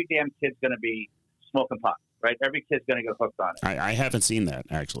cannabis, every damn kid's going to be smoking pot, right? Every kid's going to get hooked on it. I haven't seen that,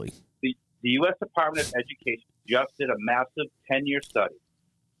 actually. The U.S. Department of Education just did a massive 10-year study.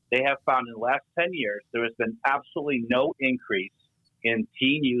 They have found in the last 10 years there has been absolutely no increase in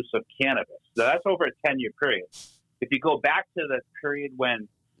teen use of cannabis. So that's over a 10-year period. If you go back to the period when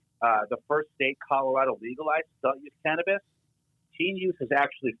the first state, Colorado, legalized adult use cannabis, teen use has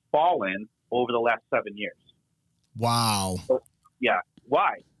actually fallen over the last 7 years. Wow. So, yeah.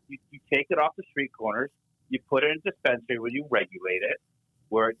 Why? You take it off the street corners, you put it in a dispensary where you regulate it,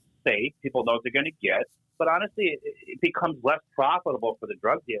 where it's safe, people know what they're going to get. But honestly, it becomes less profitable for the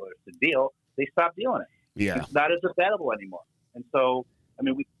drug dealers to deal. They stop dealing it. Yeah. It's not as available anymore. And so, I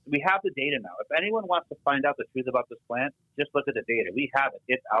mean, we have the data now. If anyone wants to find out the truth about this plant, just look at the data. We have it.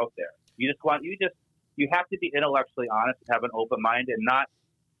 It's out there. You have to be intellectually honest and have an open mind and not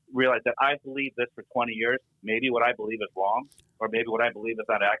realize that I believe this for 20 years. Maybe what I believe is wrong, or maybe what I believe is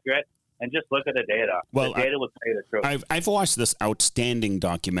not accurate. And just look at the data. Well, the data will tell you the truth. I've watched this outstanding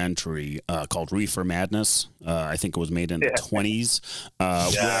documentary called Reefer Madness. I think it was made in the 20s,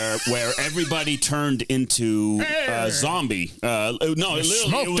 where everybody turned into zombie. Literally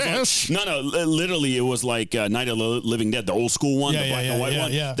it was like Night of the Living Dead, the old school one, the black and white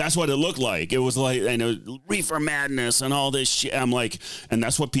one. Yeah. That's what it looked like. It was like, Reefer Madness and all this shit. I'm like, and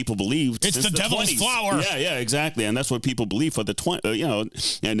that's what people believed. It's the devil's 20s. flower. Yeah, exactly. And that's what people believe for the 20.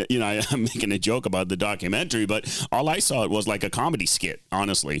 I'm making a joke about the documentary, but all I saw it was like a comedy skit,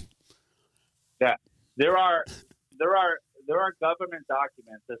 honestly. Yeah, there are government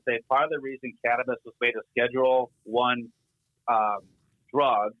documents that say part of the reason cannabis was made a Schedule I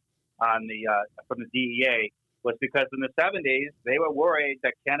drug on the from the DEA was because in the 70s they were worried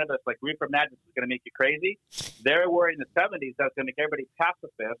that cannabis, like reefer madness, was going to make you crazy. They were worried in the 70s that was going to make everybody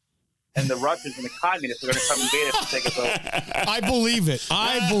pacifist, and the Russians and the communists are going to come invade us and take us over. I believe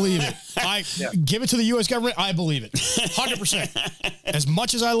it. Give it to the U.S. government. I believe it. 100%. As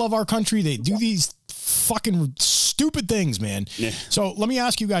much as I love our country, they do these fucking stupid things, man. Yeah. So let me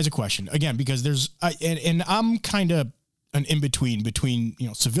ask you guys a question again, because and I'm kind of an in-between between,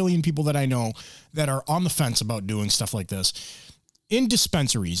 civilian people that I know that are on the fence about doing stuff like this. In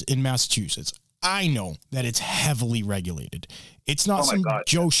dispensaries in Massachusetts, I know that it's heavily regulated. It's not some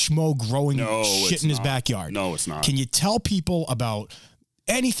Joe Schmo growing shit in his backyard. No, it's not. Can you tell people about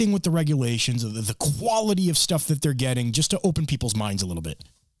anything with the regulations, the quality of stuff that they're getting, just to open people's minds a little bit?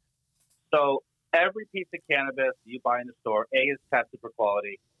 So every piece of cannabis you buy in the store, is tested for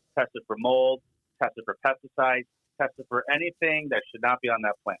quality, tested for mold, tested for pesticides, tested for anything that should not be on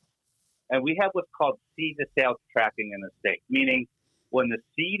that plant. And we have what's called seed to sale tracking in the state, meaning when the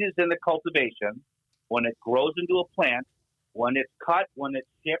seed is in the cultivation, when it grows into a plant, when it's cut, when it's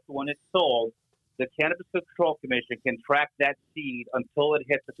shipped, when it's sold, the Cannabis Control Commission can track that seed until it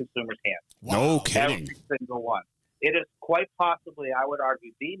hits the consumer's hands. No kidding. Every single one. It is quite possibly, I would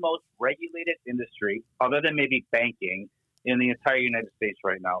argue, the most regulated industry, other than maybe banking, in the entire United States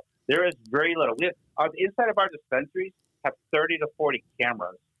right now. There is very little. Inside of our dispensaries have 30 to 40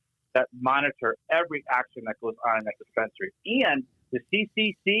 cameras that monitor every action that goes on in that dispensary. And the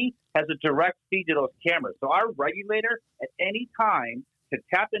CCC has a direct feed to those cameras. So our regulator at any time can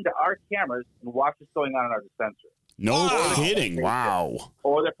tap into our cameras and watch what's going on in our dispensary. No kidding. Wow.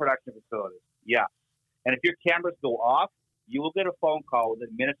 Or the production facilities. Yeah. And if your cameras go off, you will get a phone call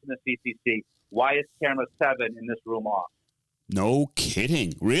within minutes from the CCC. Why is camera 7 in this room off? No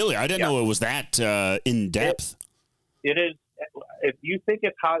kidding. Really? I didn't know it was that in depth. It is. If you think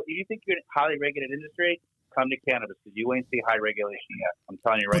you're in a highly regulated industry, come to cannabis because you ain't see high regulation yet. I'm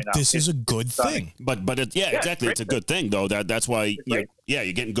telling you right now. This is a good thing. But exactly. It's a good thing though. That's why you're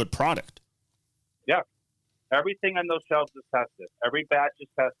getting good product. Yeah. Everything on those shelves is tested. Every batch is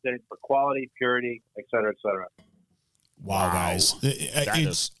tested for quality, purity, et cetera, et cetera. Wow, guys.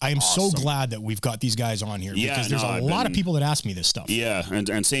 I am so glad that we've got these guys on here because there's a lot of people that ask me this stuff. Yeah,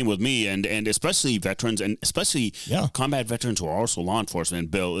 and same with me, and especially veterans, and especially combat veterans who are also law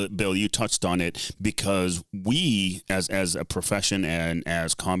enforcement. Bill, you touched on it because we, as a profession and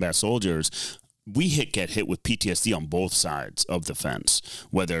as combat soldiers, we get hit with PTSD on both sides of the fence,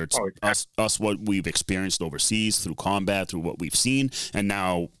 whether it's us what we've experienced overseas through combat, through what we've seen, and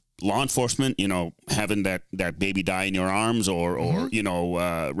now law enforcement, having that baby die in your arms or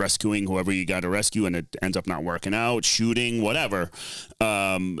rescuing whoever you got to rescue and it ends up not working out, shooting, whatever.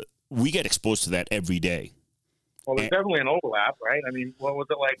 We get exposed to that every day. Well, there's definitely an overlap, right? I mean, what was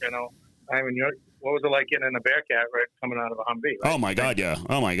it like? What was it like getting in a Bearcat coming out of a Humvee? Right? Oh my God,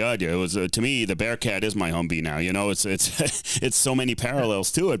 yeah. It was to me the Bearcat is my Humvee now. It's it's so many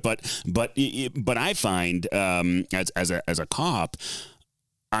parallels to it. But I find as a cop,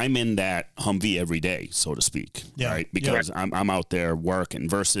 I'm in that Humvee every day, so to speak, right? Because I'm out there working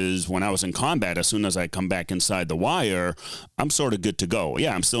versus when I was in combat, as soon as I come back inside the wire, I'm sort of good to go.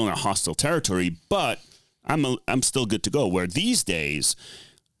 Yeah, I'm still in a hostile territory, but I'm still good to go. Where these days,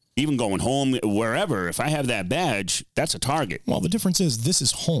 even going home, wherever, if I have that badge, that's a target. Well, the difference is this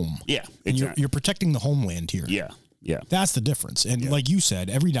is home. Yeah, exactly. And you're protecting the homeland here. Yeah. That's the difference. And like you said,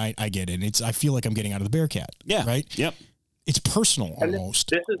 every night I get in, I feel like I'm getting out of the Bearcat. Yeah. Right? Yep. It's personal almost.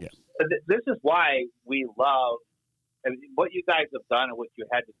 This is why we love what you guys have done and what you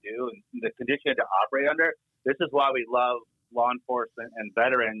had to do and the condition to operate under. This is why we love law enforcement and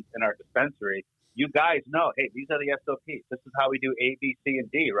veterans in our dispensary. You guys know, hey, these are the SOPs. This is how we do A, B, C, and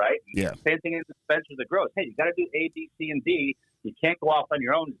D, right? Yeah. Same thing in dispensaries that grows. Hey, you got to do A, B, C, and D. You can't go off on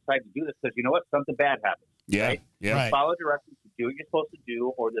your own and decide to do this because you know what? Something bad happens. Yeah. Right? Yeah. Right. Follow directions to do what you're supposed to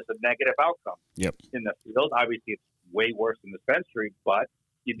do, or there's a negative outcome. Yep. In the field, obviously, it's way worse in the dispensary, but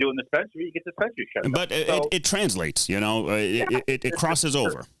you do in the dispensary, you get the dispensary shut down. But it translates, it crosses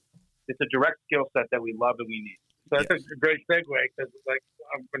over. It's a direct skill set that we love and we need. So that's a great segue because,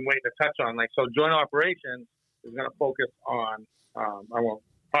 I've been waiting to touch on, so joint operations is going to focus on,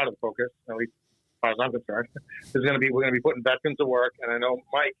 part of the focus, at least as far as I'm concerned, we're going to be putting veterans to work. And I know,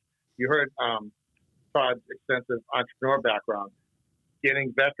 Mike, you heard Todd's extensive entrepreneur background,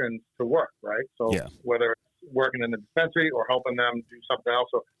 getting veterans to work, right? So whether it's working in the dispensary or helping them do something else,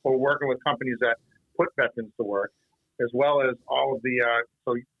 or working with companies that put veterans to work, as well as all of the.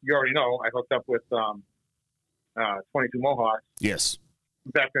 So you already know I hooked up with 22 Mohawks. Yes.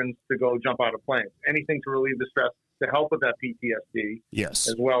 Veterans to go jump out of planes. Anything to relieve the stress, to help with that PTSD. Yes.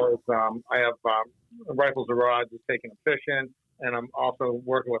 As well as I have Rifles and Rods is taking them fishing, and I'm also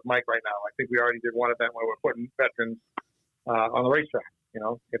working with Mike right now. I think we already did one event where we're putting veterans on the racetrack. You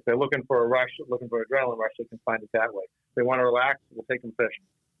know, if they're looking for a rush, looking for an adrenaline rush, they can find it that way. If they want to relax, we'll take them fishing.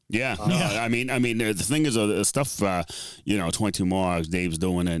 Yeah, no, I mean, the thing is, the stuff, 22 Mohawks, Dave's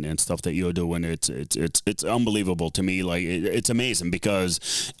doing, and stuff that you're doing, it's unbelievable to me. Like, it's amazing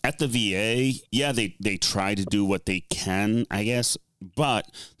because at the VA, yeah, they try to do what they can, I guess, but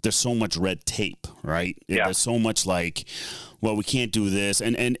there's so much red tape, right? Yeah. There's so much like, well, we can't do this,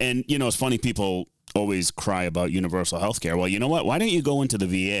 and it's funny, people always cry about universal health care. Well, you know what? Why don't you go into the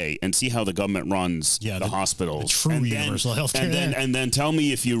VA and see how the government runs the hospitals? The true universal health care. And then tell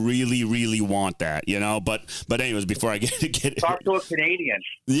me if you really, really want that, But anyways, before I get talk to a Canadian.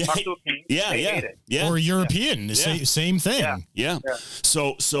 Yeah. Talk to a Canadian. Yeah. Or a European. Yeah. Same thing. Yeah.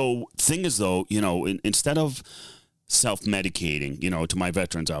 So thing is though, instead of self-medicating, to my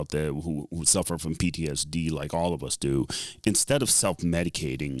veterans out there who suffer from PTSD like all of us do, instead of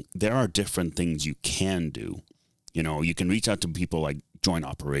self-medicating, there are different things you can do. You can reach out to people like Joint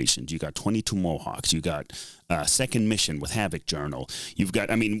Operations. You got 22 Mohawks. You got Second Mission with Havoc Journal. You've got,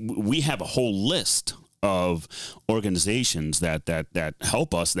 we have a whole list of organizations that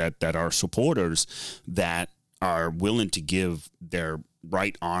help us, that are supporters, that are willing to give their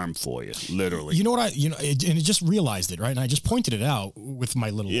right arm for you, literally. You know what and I just realized it, right? And I just pointed it out with my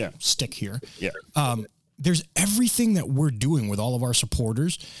little stick here. Yeah. There's everything that we're doing with all of our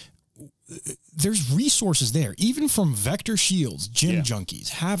supporters. There's resources there, even from Vector Shields, Gym Junkies,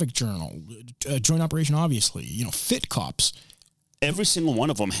 Havoc Journal, Joint Operation, obviously, Fit Cops. Every single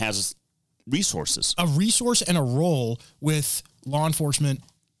one of them has resources. A resource and a role with law enforcement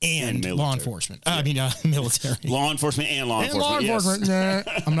and law enforcement. Military. Law enforcement and law enforcement. Law enforcement.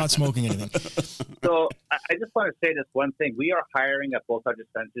 Nah, I'm not smoking anything. So I just want to say this one thing. We are hiring at both our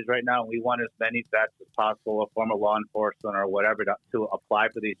dispensaries right now, and we want as many vets as possible, a former law enforcement or whatever, to apply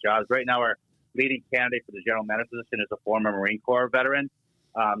for these jobs. Right now, our leading candidate for the general manager position is a former Marine Corps veteran.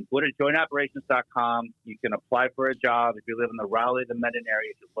 Go to jointoperations.com. You can apply for a job if you live in the Raleigh, the Mendon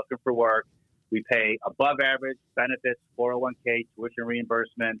area, just looking for work. We pay above average benefits, 401k, tuition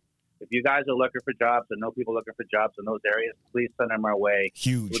reimbursement. If you guys are looking for jobs and know people looking for jobs in those areas, please send them our way.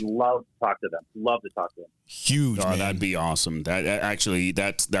 Huge. We'd love to talk to them. Love to talk to them. Huge. Oh, that'd be awesome. That actually,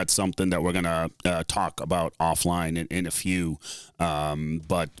 that's something that we're gonna talk about offline in a few.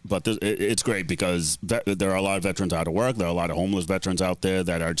 But it's great because there are a lot of veterans out of work. There are a lot of homeless veterans out there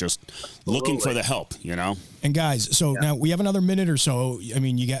that are just looking for the help. And guys, so now we have another minute or so.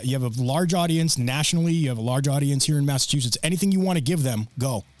 You have a large audience nationally. You have a large audience here in Massachusetts. Anything you want to give them,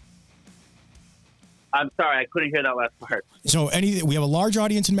 go. I'm sorry, I couldn't hear that last part. So we have a large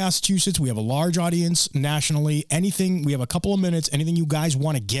audience in Massachusetts. We have a large audience nationally. Anything, we have a couple of minutes. Anything you guys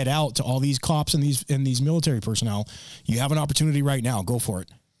want to get out to all these cops and these military personnel, you have an opportunity right now. Go for it.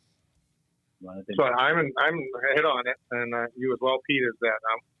 So I'm hit on it, and you as well, Pete, is that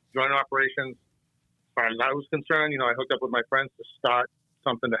Joint Operations, as far as I was concerned, I hooked up with my friends to start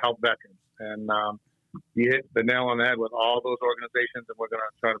something to help veterans. And you hit the nail on the head with all those organizations, and we're going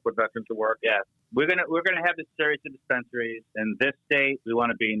to try to put veterans to work. Yeah, we're gonna have this series of dispensaries in this state. We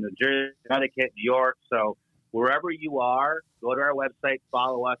want to be in New Jersey, Connecticut, New York. So wherever you are, go to our website,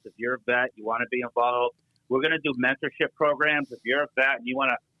 follow us. If you're a vet, you want to be involved. We're going to do mentorship programs. If you're a vet and you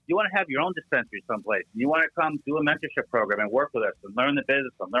want to have your own dispensary someplace, and you want to come do a mentorship program and work with us and learn the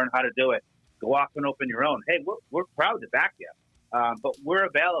business and learn how to do it, go off and open your own. Hey, we're proud to back you, but we're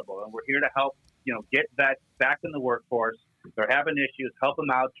available and we're here to help. Get vets back in the workforce. If they're having issues, help them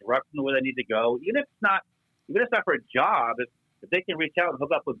out, direct them to where they need to go. Even if it's not for a job, if they can reach out and hook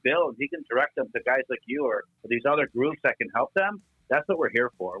up with Bill and he can direct them to guys like you or these other groups that can help them, that's what we're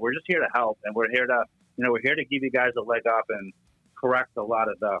here for. We're just here to help, and we're here to give you guys a leg up and correct a lot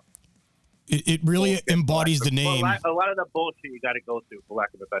of the. It really embodies the name. A lot of the bullshit you got to go through, for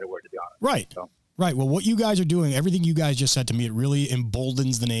lack of a better word, to be honest. Right. So. Right. Well, what you guys are doing, everything you guys just said to me, it really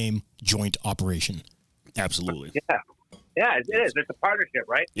emboldens the name Joint Operation. Absolutely. Yeah, it is. It's a partnership,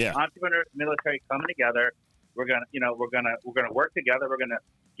 right? Yeah. Entrepreneurs, military coming together. We're gonna work together. We're gonna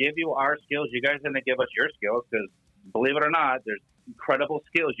give you our skills. You guys are gonna give us your skills, because believe it or not, there's incredible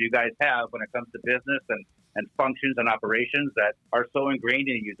skills you guys have when it comes to business and functions and operations that are so ingrained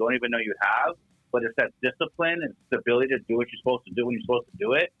in you don't even know you have. But it's that discipline and stability to do what you're supposed to do when you're supposed to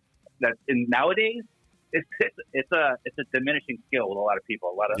do it. Nowadays, it's a diminishing skill with a lot of people,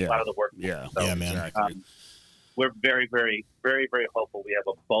 a lot of the work. Yeah, so, yeah, man. Exactly. We're very, very, very, very hopeful we have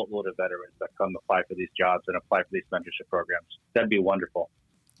a boatload of veterans that come apply for these jobs and apply for these mentorship programs. That'd be wonderful.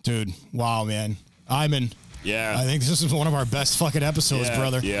 Dude, wow, man. Iman. Yeah. I think this is one of our best fucking episodes,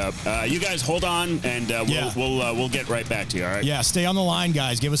 brother. Yeah. You guys hold on, and we'll get right back to you, all right? Yeah, stay on the line,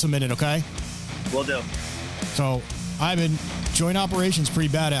 guys. Give us a minute, okay? Will do. So, Iman, joint operations, pretty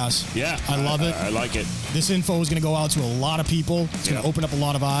badass. Yeah. I love it. I like it. This info is going to go out to a lot of people. It's going to open up a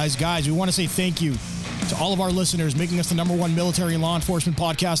lot of eyes. Guys, we want to say thank you to all of our listeners, making us the #1 military and law enforcement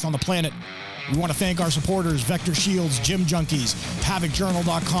podcast on the planet. We want to thank our supporters, Vector Shields, Gym Junkies,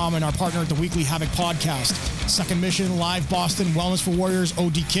 HavocJournal.com, and our partner at the Weekly Havoc Podcast, Second Mission, Live Boston, Wellness for Warriors,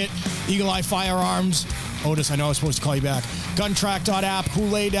 OD Kit, Eagle Eye Firearms, Otis, I know I was supposed to call you back, Guntrack.app,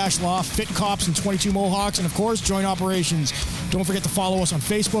 Houlet-Law, Fit Cops, and 22 Mohawks, and of course, Joint Operations. Don't forget to follow us on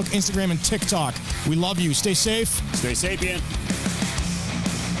Facebook, Instagram, and TikTok. We love you. Stay safe. Stay sapient.